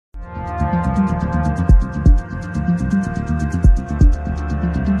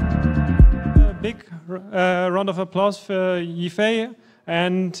Big round of applause for Yifei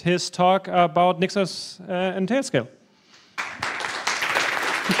and his talk about NixOS and Tailscale.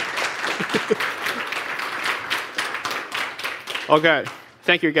 Okay,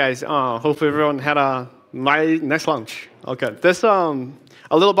 thank you guys. Hopefully everyone had a nice lunch. Okay, this a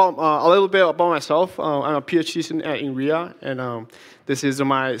little bit about myself. I'm a PhD student at INRIA, and this is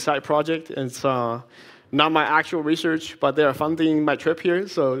my side project. It's not my actual research, but they're funding my trip here,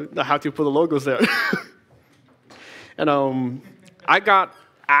 so I have to put the logos there. And I got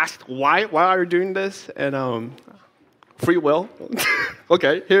asked why are you doing this, and free will.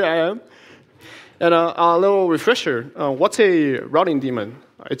 Okay, here I am. And a little refresher, what's a routing daemon?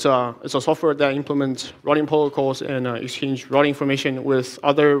 It's a software that implements routing protocols and exchange routing information with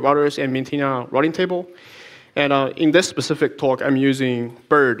other routers and maintain a routing table. And in this specific talk, I'm using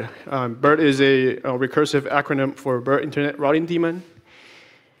BIRD. BIRD is a recursive acronym for BIRD Internet Routing Daemon.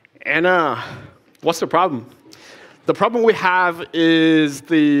 And what's the problem? The problem we have is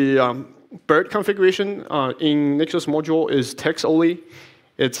the BIRD configuration in NixOS module is text only.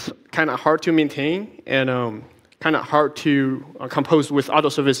 It's kind of hard to maintain and kind of hard to compose with other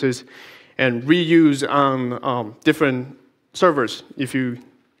services and reuse on different servers if you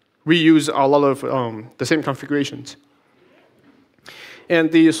reuse a lot of the same configurations.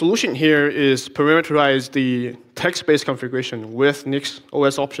 And the solution here is parameterize the text-based configuration with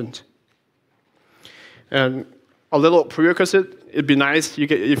NixOS options. And a little prerequisite, it'd be nice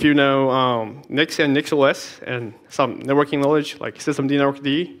if you know Nix and NixOS and some networking knowledge like systemd network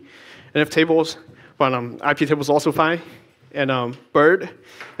D, nftables, but IP tables also fine, and BIRD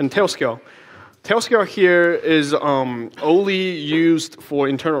and Tailscale. Tailscale here is only used for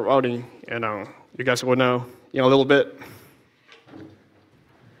internal routing, and you guys will know in a little bit.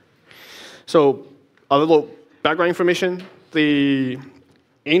 So a little background information. The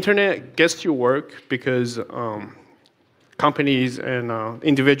internet gets to work because companies and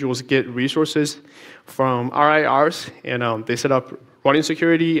individuals get resources from RIRs, and they set up routing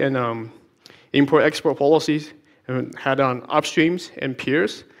security and import-export policies, and had on upstreams and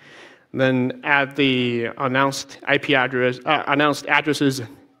peers. Then add the announced IP address, announced addresses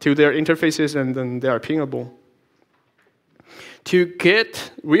to their interfaces, and then they are pingable. To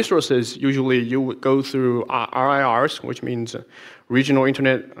get resources, usually you would go through RIRs, which means regional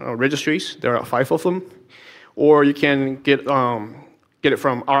internet registries. There are 5 of them. Or you can get it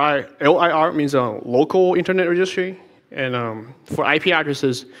from LIR, means a local internet registry. And for IP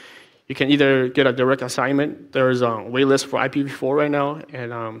addresses, you can either get a direct assignment. There's a waitlist for IPv4 right now,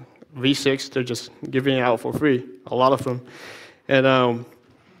 and V6, they're just giving it out for free, a lot of them. And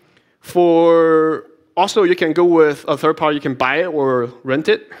also, you can go with a third party. You can buy it or rent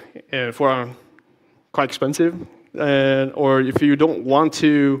it for quite expensive. Or if you don't want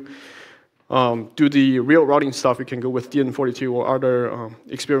to do the real routing stuff, you can go with DN42 or other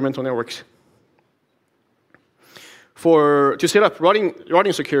experimental networks. To set up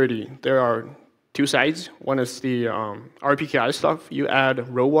routing security, there are 2 sides. One is the RPKI stuff. You add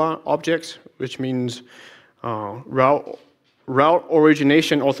ROA objects, which means route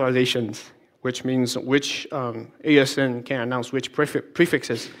origination authorizations, which means which ASN can announce which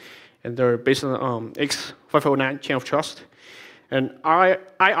prefixes. And they're based on X509 chain of trust. And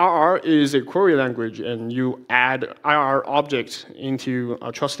IRR is a query language, and you add IRR objects into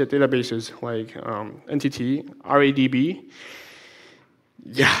trusted databases like NTT, RADB.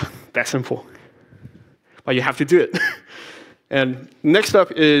 Yeah, that's simple. But you have to do it. And next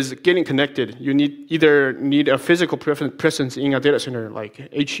up is getting connected. You either need a physical presence in a data center like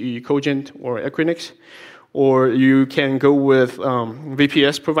HE, Cogent, or Equinix, or you can go with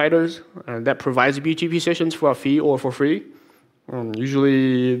VPS providers that provides BGP sessions for a fee or for free.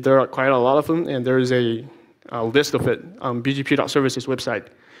 Usually there are quite a lot of them, and there is a list of it on bgp.services website.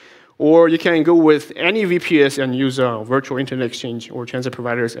 Or you can go with any VPS and use a virtual internet exchange or transit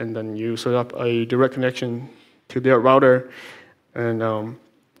providers, and then you set up a direct connection to their router. And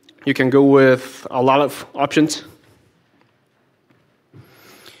you can go with a lot of options.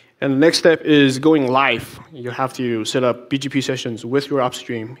 And the next step is going live. You have to set up BGP sessions with your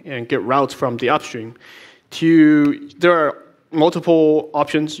upstream and get routes from the upstream. There are multiple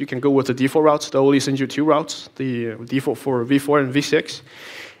options. You can go with the default routes. They only send you 2 routes, the default for V4 and V6.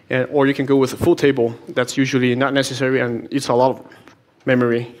 Or you can go with a full table. That's usually not necessary, and it's a lot of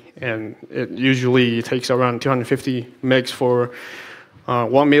memory. And it usually takes around 250 megs for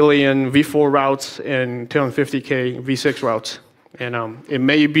 1 million V4 routes and 250K V6 routes. And it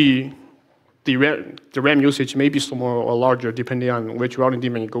may be the RAM usage may be smaller or larger depending on which routing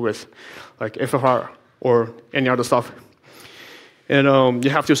daemon you go with, like FFR or any other stuff. And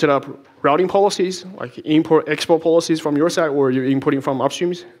you have to set up routing policies, like import-export policies from your side, or you're importing from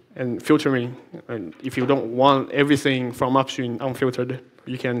upstreams, and filtering. And if you don't want everything from upstream unfiltered,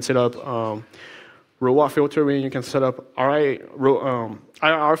 you can set up ROA filtering, you can set up IRR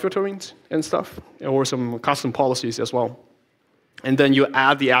filterings and stuff, or some custom policies as well. And then you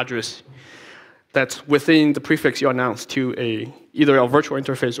add the address that's within the prefix you announced to either a virtual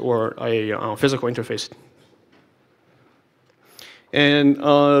interface or a physical interface. And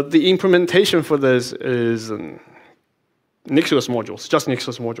the implementation for this is NixOS modules, just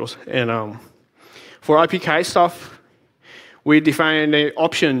NixOS modules. And for IPKI stuff, we define an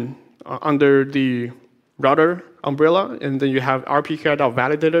option under the router umbrella, and then you have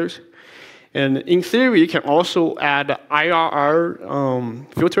rpki.validators. And in theory, you can also add IRR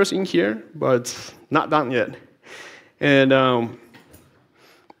filters in here, but it's not done yet. And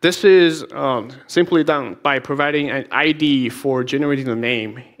this is simply done by providing an ID for generating the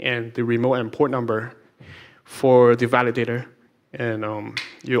name and the remote and port number for the validator. And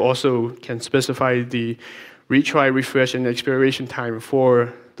you also can specify the retry, refresh, and expiration time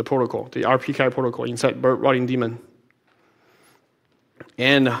for the protocol, the RPKI protocol inside BIRD Routing Daemon.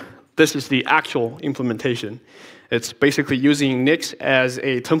 And this is the actual implementation. It's basically using Nix as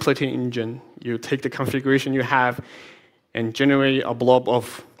a templating engine. You take the configuration you have and generate a blob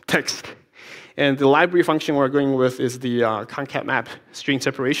of text. And the library function we're going with is the concat map string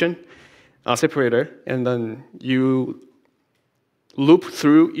separator. And then you loop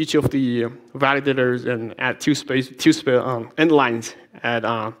through each of the validators and add two end lines at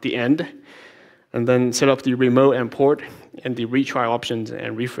the end. And then set up the remote and port and the retry options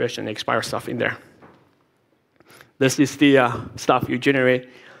and refresh and expire stuff in there. This is the stuff you generate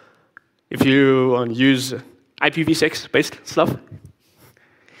if you use IPv6-based stuff.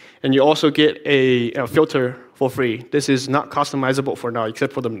 And you also get a filter for free. This is not customizable for now,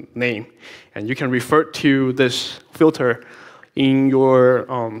 except for the name. And you can refer to this filter in your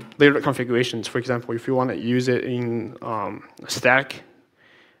later configurations. For example, if you want to use it in static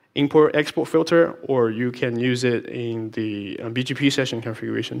import-export filter, or you can use it in the BGP session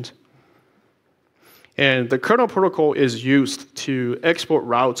configurations. And the kernel protocol is used to export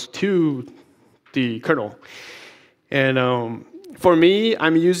routes to the kernel. And for me,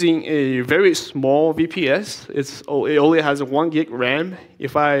 I'm using a very small VPS. It only has 1 gig RAM.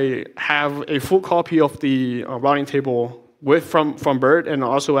 If I have a full copy of the routing table from BIRD, and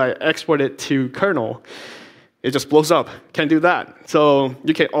also I export it to kernel, it just blows up. Can't do that. So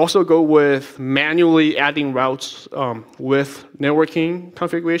you can also go with manually adding routes with networking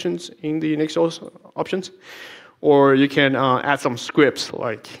configurations in the NixOS options, or you can add some scripts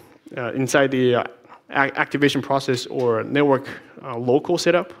like inside the activation process or network local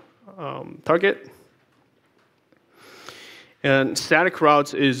setup target. And static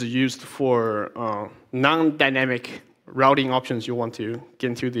routes is used for non-dynamic routing options you want to get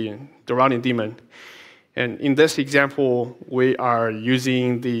into the routing daemon. And in this example, we are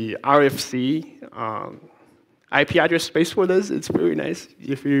using the RFC IP address space for this. It's very nice.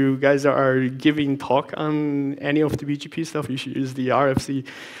 If you guys are giving talk on any of the BGP stuff, you should use the RFC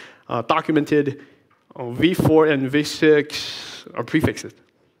documented v4 and v6 prefixes.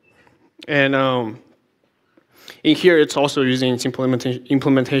 And in here, it's also using its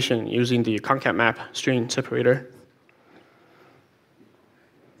implementation using the concat map string separator.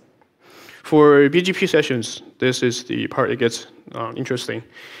 For BGP sessions, this is the part it gets interesting.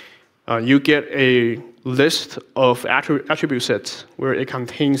 You get a list of attribute sets where it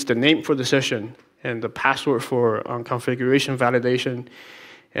contains the name for the session and the password for configuration validation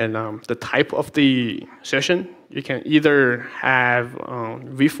and the type of the session. You can either have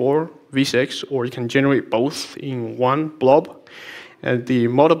v4, v6, or you can generate both in one blob. And the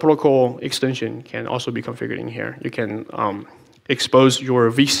multi-protocol extension can also be configured in here. You can expose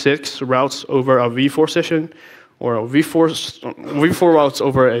your v6 routes over a v4 session, or a v4 routes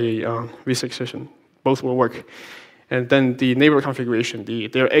over a v6 session. Both will work. And then the neighbor configuration,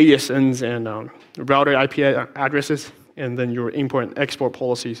 their ASNs and router IP addresses, and then your import and export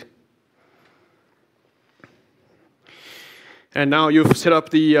policies. And now you've set up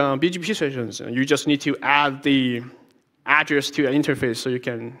the BGP sessions, and you just need to add the address to an interface so you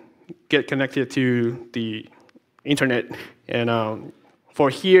can get connected to the internet. And for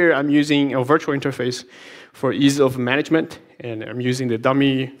here, I'm using a virtual interface for ease of management, and I'm using the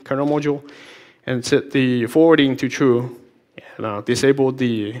dummy kernel module, and set the forwarding to true, and disable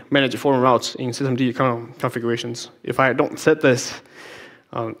the manage foreign routes in systemd configurations. If I don't set this,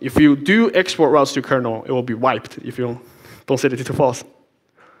 If you do export routes to kernel, it will be wiped if you don't set it to false.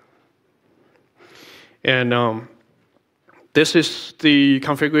 And this is the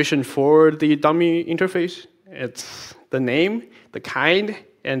configuration for the dummy interface. It's the name, the kind,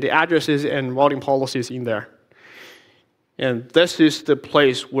 and the addresses and routing policies in there. And this is the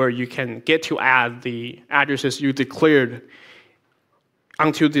place where you can get to add the addresses you declared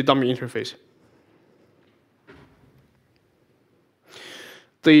onto the dummy interface.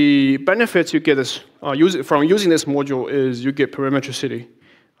 The benefits you get from using this module is you get parametricity.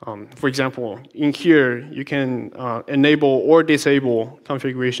 For example, in here, you can enable or disable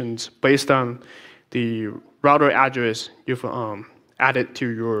configurations based on the router address you've added to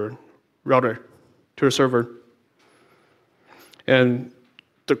your router, to your server. And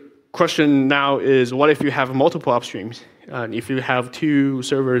the question now is, what if you have multiple upstreams? And if you have two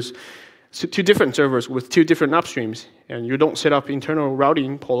different servers with two different upstreams, and you don't set up internal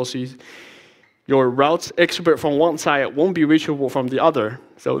routing policies, your routes export from one side won't be reachable from the other.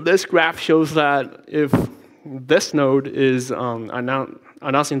 So this graph shows that if this node is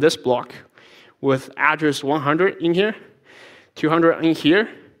announcing this block with address 100 in here, 200 in here,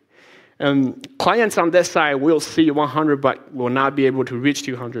 and clients on this side will see 100 but will not be able to reach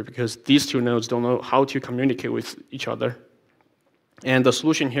 200 because these two nodes don't know how to communicate with each other. And the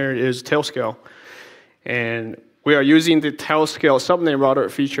solution here is Tailscale. And we are using the Tailscale subnet router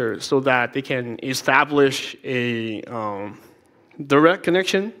feature so that they can establish a direct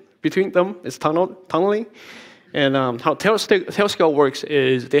connection between them. It's tunneling. And how Tailscale works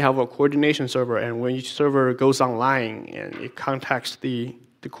is they have a coordination server, and when each server goes online, and it contacts the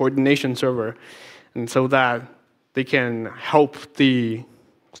coordination server, and so that they can help the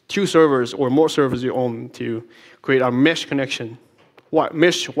two servers or more servers you own to create a mesh connection,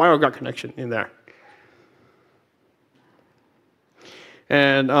 mesh WireGuard connection in there.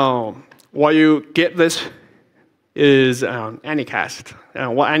 And what you get this is anycast.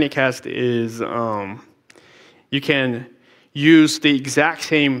 And what anycast is, you can use the exact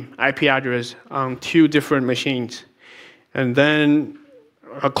same IP address on two different machines. And then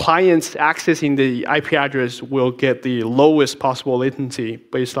clients accessing the IP address will get the lowest possible latency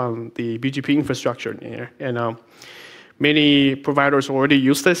based on the BGP infrastructure in here. And many providers already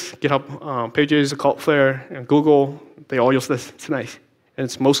use this. GitHub Pages, Cloudflare, and Google, they all use this. It's nice. And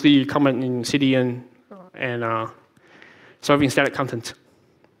it's mostly common in CDN and serving static content.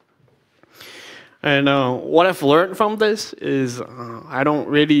 And what I've learned from this is I don't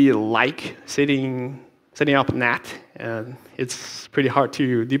really like setting up NAT, and it's pretty hard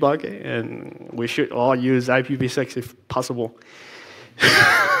to debug, and we should all use IPv6 if possible.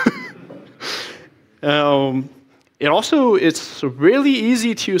 It's really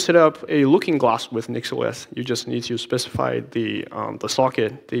easy to set up a looking glass with NixOS. You just need to specify the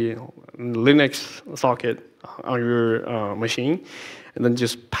socket, the Linux socket on your machine, and then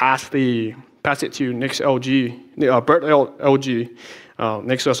just pass it to NixLG, BIRD LG,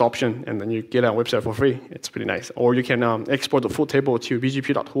 NixOS option, and then you get a website for free. It's pretty nice. Or you can export the full table to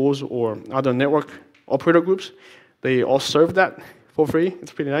bgp.tools or other network operator groups. They all serve that for free.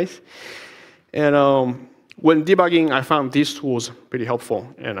 It's pretty nice. And when debugging, I found these tools pretty helpful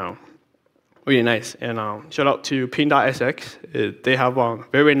and really nice. And shout out to pin.sx. They have a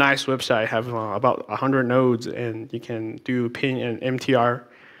very nice website, have about 100 nodes, and you can do pin and MTR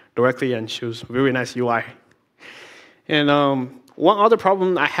directly and choose very nice UI. And one other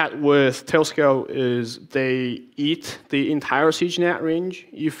problem I had with Tailscale is they eat the entire CGNAT range.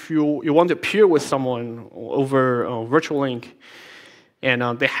 If you want to peer with someone over virtual link, and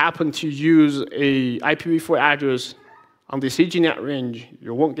they happen to use a IPv4 address on the CGNAT range,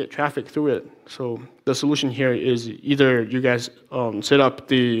 you won't get traffic through it. So the solution here is either you guys set up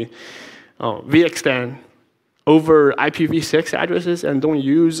the vextend over IPv6 addresses and don't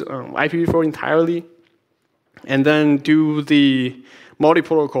use IPv4 entirely, and then do the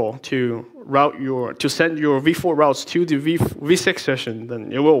multi-protocol to send your v4 routes to the v6 session,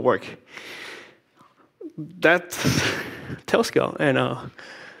 then it will work. That's Tailscale, and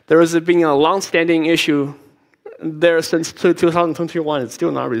there has been a long-standing issue there since 2021. It's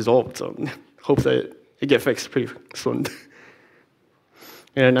still not resolved, so hope that it gets fixed pretty soon.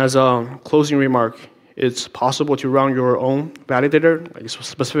 And as a closing remark, it's possible to run your own validator, like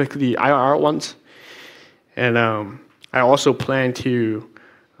specifically IRR ones. And I also plan to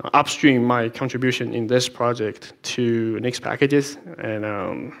upstream my contribution in this project to Nix packages,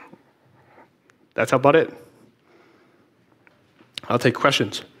 and that's about it. I'll take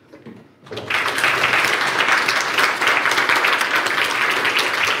questions.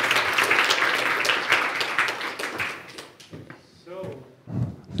 So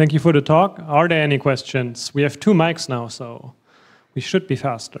Thank you for the talk. Are there any questions? We have 2 mics now, so we should be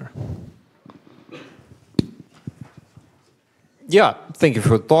faster. Yeah, thank you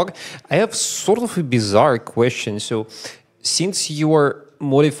for the talk. I have sort of a bizarre question. So since you are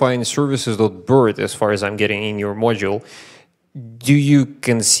modifying services.bird, as far as I'm getting in your module, do you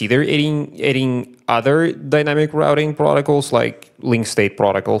consider adding other dynamic routing protocols like link state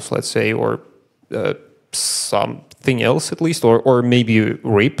protocols, let's say, or something else at least, or maybe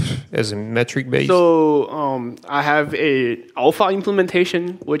RIP as a metric base? So I have a alpha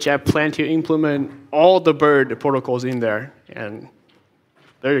implementation, which I plan to implement all the BIRD protocols in there. And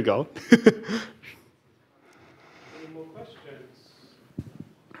there you go. Any more questions?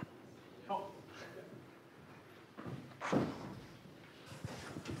 Oh.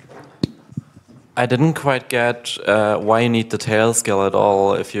 I didn't quite get why you need the Tailscale at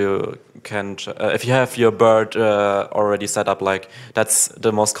all if you can, if you have your BIRD already set up. Like that's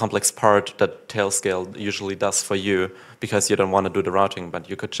the most complex part that Tailscale usually does for you because you don't want to do the routing, but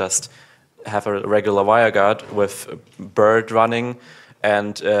you could just have a regular WireGuard with BIRD running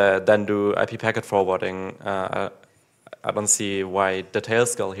and then do IP packet forwarding. I don't see why the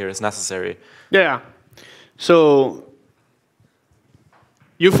Tailscale here is necessary. Yeah. So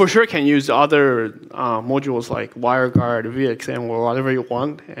you for sure can use other modules like WireGuard, VXM, or whatever you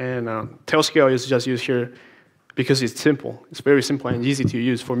want. And Tailscale is just used here because it's simple. It's very simple and easy to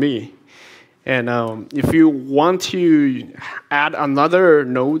use for me. And if you want to add another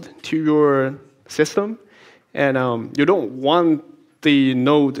node to your system, and you don't want the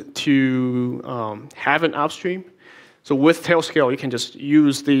node to have an upstream, so with Tailscale, you can just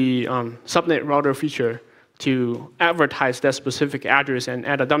use the subnet router feature to advertise that specific address and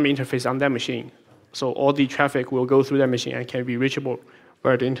add a dummy interface on that machine. So all the traffic will go through that machine and can be reachable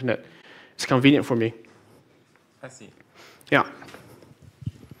via the internet. It's convenient for me. I see. Yeah.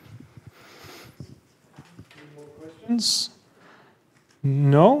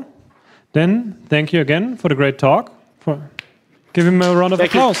 No? Then thank you again for the great talk. Give him a round of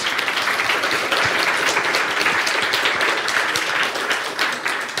applause.